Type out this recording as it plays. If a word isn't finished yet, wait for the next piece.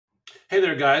Hey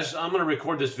there, guys. I'm going to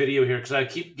record this video here because I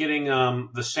keep getting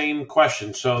the same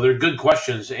questions. So they're good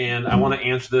questions, and I want to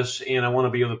answer this, and I want to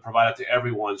be able to provide it to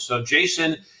everyone. So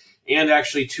Jason and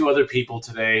actually two other people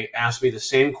today asked me the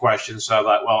same question. So I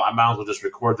thought, well, I might as well just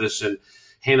record this and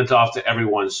hand it off to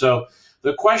everyone. So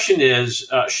the question is,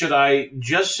 should I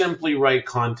just simply write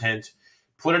content,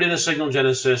 put it in a Signal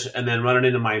Genesys, and then run it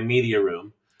into my media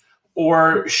room?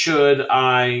 Or should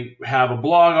I have a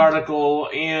blog article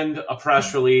and a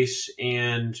press release,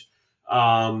 and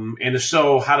if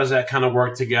so, how does that kind of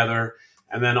work together?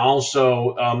 And then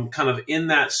also kind of in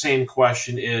that same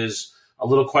question is a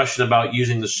little question about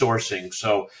using the sourcing.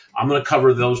 So I'm going to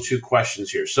cover those two questions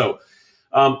here. So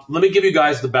let me give you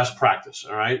guys the best practice,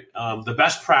 all right? The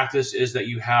best practice is that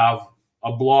you have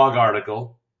a blog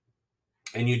article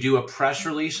and you do a press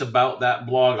release about that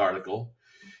blog article,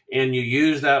 and you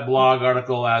use that blog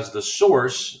article as the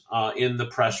source in the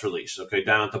press release. Okay,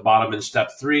 down at the bottom in step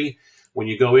 3, when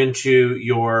you go into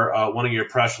your one of your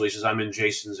press releases, I'm in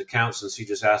Jason's account since he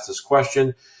just asked this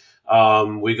question.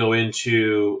 We go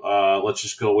into, let's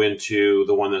just go into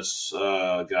the one that's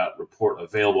got report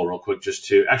available real quick.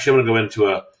 Actually, I'm going to go into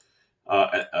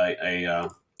a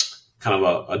kind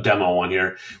of a demo one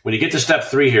here. When you get to step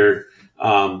 3 here,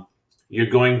 you're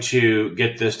going to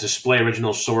get this display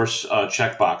original source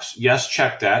checkbox. Yes,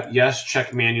 check that. Yes,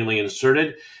 check manually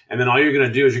inserted. And then all you're going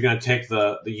to do is you're going to take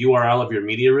the URL of your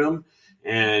media room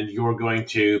and you're going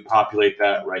to populate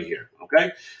that right here.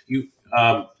 Okay.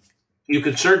 You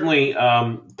could certainly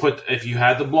put, if you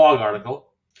had the blog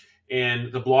article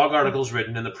and the blog article is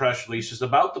written and the press release is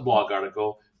about the blog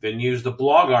article, then use the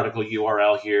blog article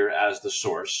URL here as the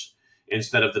source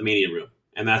instead of the media room.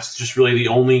 And that's just really the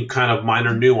only kind of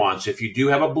minor nuance. If you do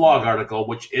have a blog article,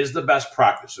 which is the best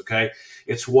practice, okay?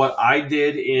 It's what I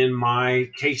did in my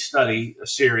case study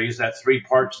series, that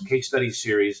 3-part case study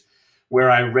series,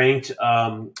 where I ranked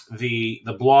the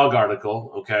blog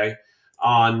article, okay,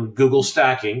 on Google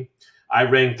stacking. I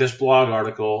ranked this blog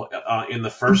article in the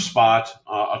first spot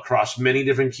across many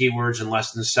different keywords in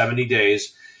less than 70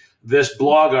 days. This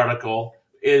blog article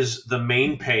is the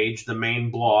main page, the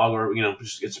main blog, or,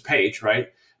 it's a page, right?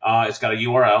 It's got a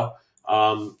URL.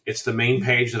 It's the main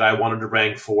page that I wanted to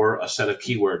rank for a set of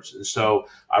keywords. And so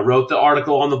I wrote the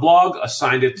article on the blog,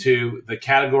 assigned it to the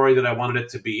category that I wanted it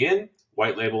to be in,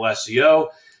 white label SEO.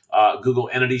 Google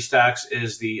Entity Stacks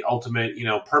is the ultimate,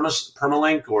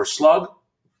 permalink or slug.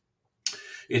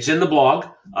 It's in the blog,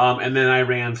 and then I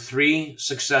ran 3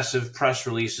 successive press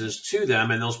releases to them,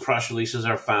 and those press releases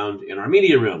are found in our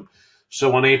media room.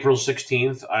 So on April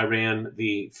 16th, I ran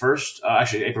the first,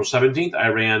 April 17th, I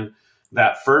ran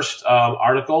that first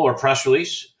article or press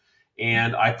release,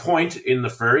 and I point in the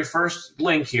very first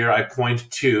link here, I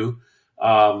point to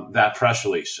that press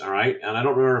release, all right? And I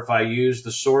don't remember if I used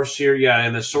the source here. Yeah,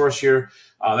 and the source here,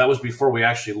 that was before we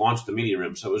actually launched the media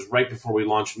room. So it was right before we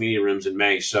launched media rooms in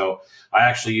May. So I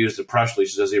actually used the press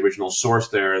releases as the original source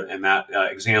there in that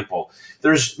example.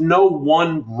 There's no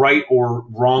one right or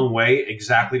wrong way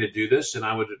exactly to do this, and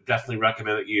I would definitely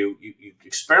recommend that you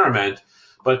experiment.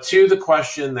 But to the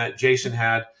question that Jason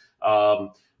had,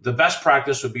 the best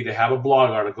practice would be to have a blog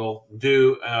article,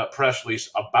 do a press release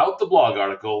about the blog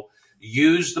article,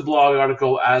 use the blog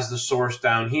article as the source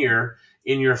down here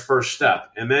in your first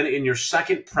step. And then in your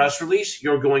second press release,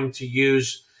 you're going to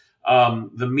use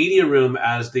the media room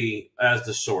as the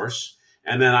source.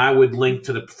 And then I would link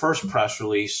to the first press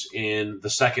release in the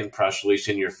second press release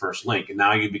in your first link. And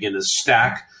now you begin to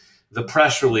stack the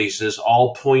press releases,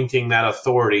 all pointing that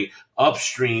authority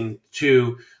upstream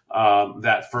to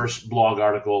that first blog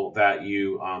article that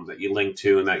you link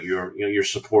to and that you're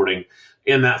supporting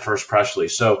in that first press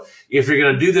release. So if you're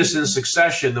going to do this in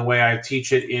succession, the way I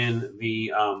teach it in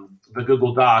the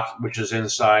Google Doc, which is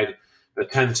inside the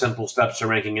 10 simple steps to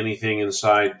ranking anything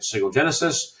inside Signal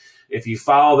Genesys, if you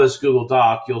follow this Google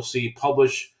Doc, you'll see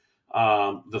publish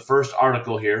the first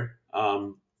article here.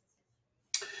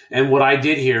 And what I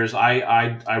did here is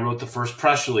I wrote the first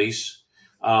press release,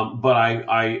 but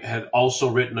I had also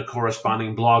written a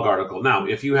corresponding blog article. Now,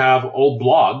 if you have old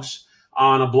blogs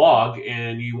on a blog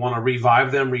and you want to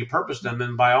revive them, repurpose them,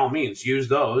 then by all means use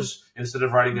those instead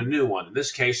of writing a new one. In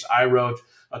this case, I wrote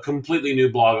a completely new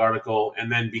blog article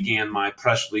and then began my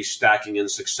press release stacking in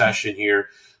succession here,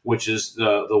 which is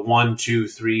the 1, 2,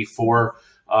 3, 4,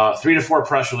 3 to 4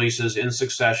 press releases in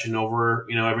succession over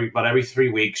every 3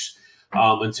 weeks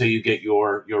until you get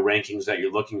your rankings that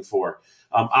you're looking for.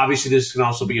 Obviously, this can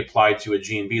also be applied to a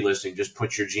G&B listing. Just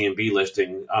put your G&B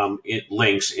listing it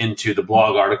links into the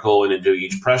blog article and into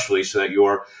each press release so that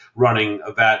you're running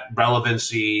that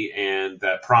relevancy and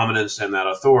that prominence and that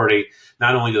authority,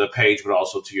 not only to the page, but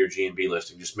also to your G&B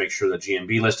listing. Just make sure the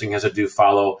G&B listing has a do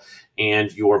follow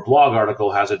and your blog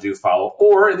article has a do follow,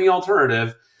 or in the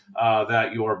alternative,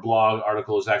 that your blog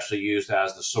article is actually used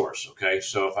as the source. Okay,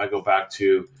 so if I go back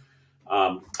to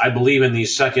I believe in the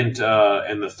second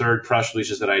and the third press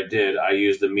releases that I did, I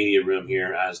used the media room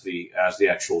here as the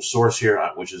actual source here,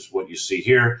 which is what you see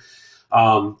here.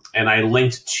 And I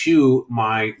linked to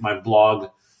my blog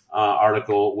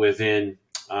article within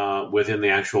the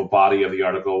actual body of the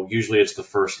article. Usually it's the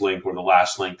first link or the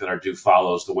last link that are do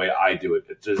follows the way I do it.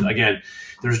 Again,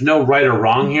 there's no right or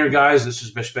wrong here, guys. This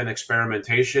has been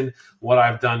experimentation. What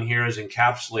I've done here is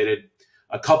encapsulated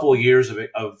a couple of years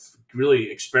of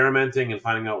really experimenting and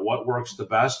finding out what works the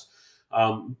best.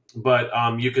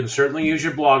 But you can certainly use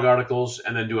your blog articles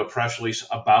and then do a press release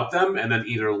about them and then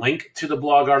either link to the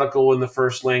blog article in the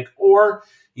first link or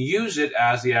use it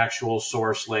as the actual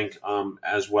source link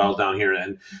as well down here.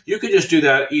 And you could just do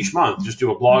that each month. Just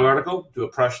do a blog article, do a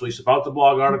press release about the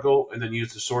blog article, and then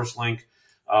use the source link,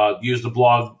 use the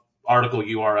blog article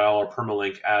URL or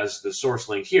permalink as the source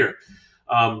link here.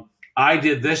 I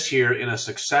did this here in a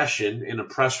succession in a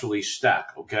press release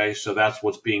stack. Okay, so that's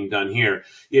what's being done here.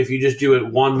 If you just do it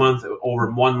 1 month over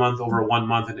 1 month over 1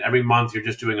 month, and every month you're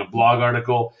just doing a blog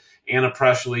article and a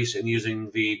press release and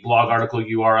using the blog article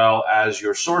URL as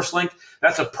your source link,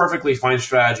 that's a perfectly fine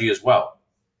strategy as well.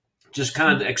 Just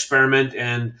kind of experiment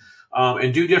and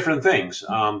do different things.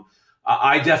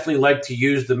 I definitely like to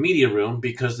use the media room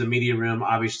because the media room,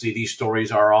 obviously, these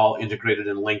stories are all integrated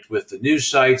and linked with the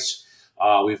news sites.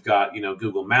 We've got,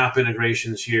 Google Map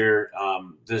integrations here.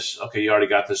 Okay, you already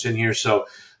got this in here. So,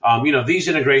 these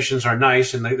integrations are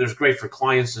nice and they're great for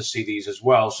clients to see these as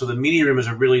well. So the media room is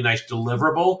a really nice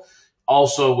deliverable,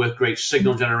 also with great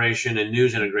signal generation and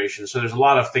news integration. So there's a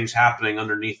lot of things happening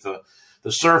underneath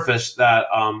the surface that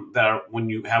are when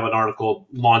you have an article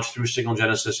launched through Signal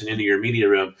Genesys and into your media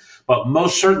room. But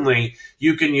most certainly,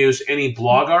 you can use any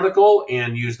blog article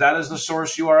and use that as the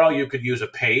source URL. You could use a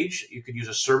page. You could use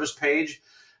a service page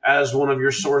as one of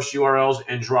your source URLs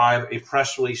and drive a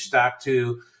press release stack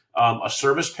to a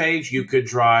service page. You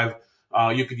could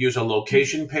use a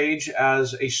location page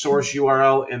as a source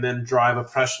URL and then drive a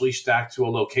press release stack to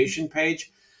a location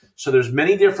page. So there's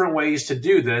many different ways to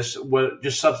do this.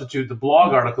 Just substitute the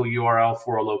blog article URL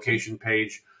for a location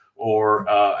page or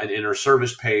an inner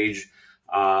service page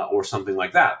or something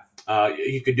like that.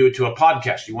 You could do it to a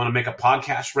podcast. You want to make a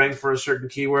podcast rank for a certain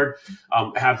keyword,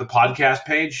 have the podcast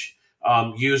page,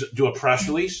 do a press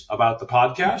release about the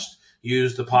podcast,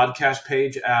 use the podcast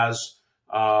page as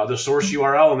the source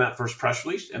URL in that first press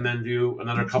release, and then do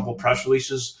another couple press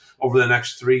releases over the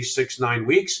next 3, 6, 9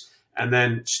 weeks. And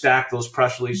then stack those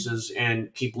press releases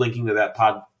and keep linking to that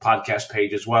podcast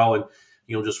page as well. And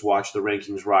you'll just watch the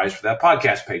rankings rise for that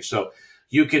podcast page. So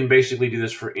you can basically do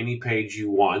this for any page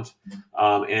you want.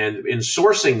 And in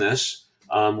sourcing this,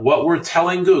 what we're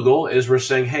telling Google is we're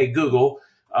saying, hey, Google,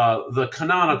 the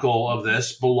canonical of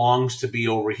this belongs to be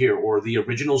over here, or the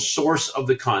original source of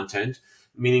the content,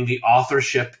 meaning the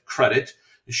authorship credit,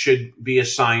 should be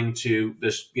assigned to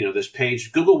this, this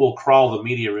page. Google will crawl the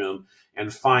media room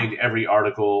and find every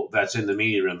article that's in the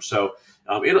media room. So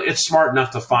it's smart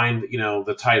enough to find,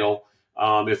 the title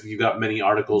if you've got many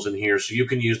articles in here. So you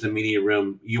can use the media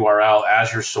room URL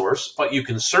as your source, but you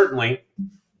can certainly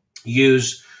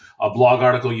use a blog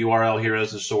article URL here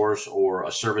as the source, or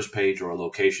a service page or a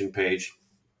location page,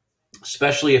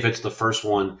 especially if it's the first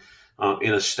one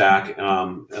in a stack,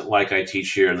 like I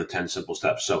teach here in the 10 simple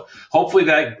steps. So hopefully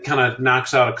that kind of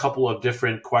knocks out a couple of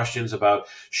different questions about,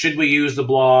 should we use the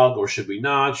blog or should we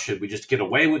not? Should we just do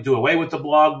away with the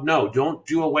blog? No, don't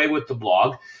do away with the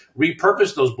blog.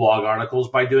 Repurpose those blog articles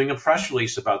by doing a press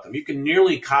release about them. You can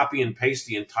nearly copy and paste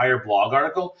the entire blog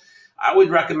article. I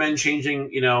would recommend changing,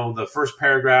 the first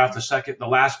paragraph, the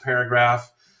last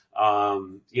paragraph,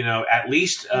 at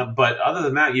least, but other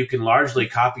than that, you can largely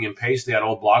copy and paste that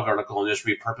old blog article and just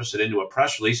repurpose it into a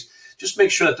press release. Just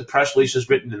make sure that the press release is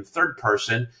written in third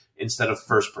person instead of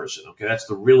first person. Okay, that's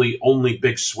the really only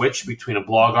big switch between a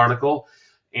blog article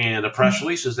and a press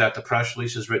release, is that the press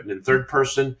release is written in third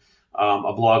person.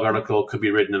 A blog article could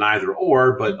be written in either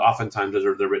or, but oftentimes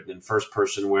they're written in first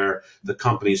person, where the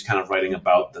company's kind of writing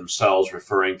about themselves,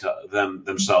 referring to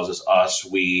themselves as us,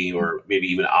 we, or maybe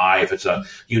even I, if it's a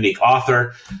unique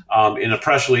author. In a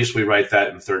press release, we write that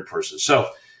in third person. So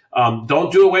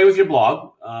don't do away with your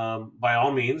blog. By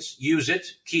all means, use it,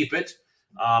 keep it.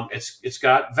 It's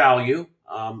got value.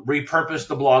 Repurpose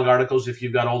the blog articles. If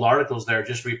you've got old articles there,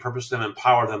 just repurpose them and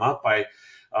power them up by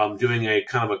doing a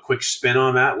kind of a quick spin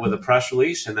on that with a press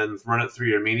release, and then run it through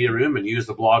your media room and use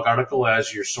the blog article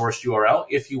as your source URL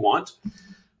if you want.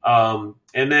 And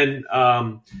then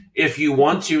if you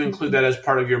want to include that as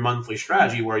part of your monthly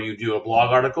strategy, where you do a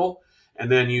blog article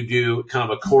and then you do kind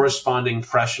of a corresponding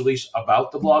press release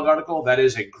about the blog article, that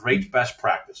is a great best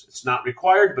practice. It's not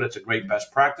required, but it's a great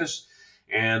best practice.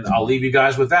 And I'll leave you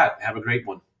guys with that. Have a great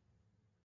one.